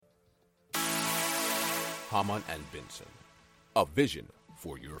Hamann and Benson, a vision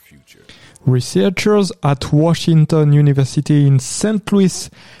for your future. Researchers at Washington University in St. Louis,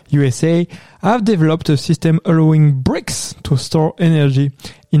 USA, have developed a system allowing bricks to store energy.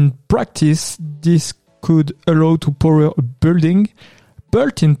 In practice, this could allow to power a building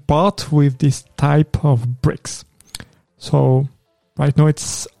built in part with this type of bricks. So, right now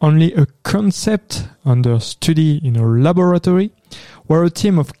it's only a concept under study in a laboratory where a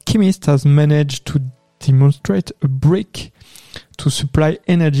team of chemists has managed to demonstrate a brick to supply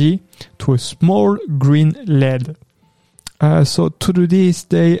energy to a small green LED. So to do this,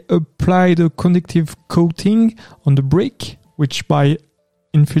 they applied a conductive coating on the brick, which by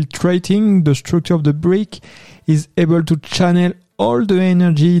infiltrating the structure of the brick is able to channel all the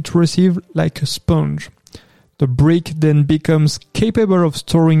energy it receives like a sponge. The brick then becomes capable of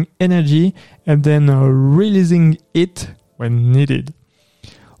storing energy and then releasing it when needed.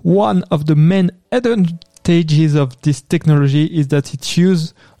 One of the main advantages of this technology is that it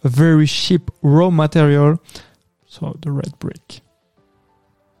uses a very cheap raw material, so the red brick.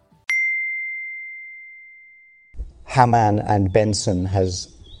 Hamann and Benson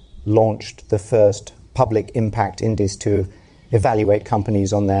has launched the first public impact index to evaluate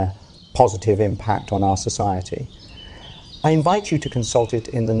companies on their positive impact on our society. I invite you to consult it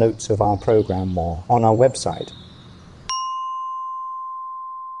in the notes of our program or on our website.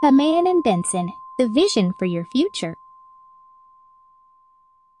 Hamann and Benson, the vision for your future.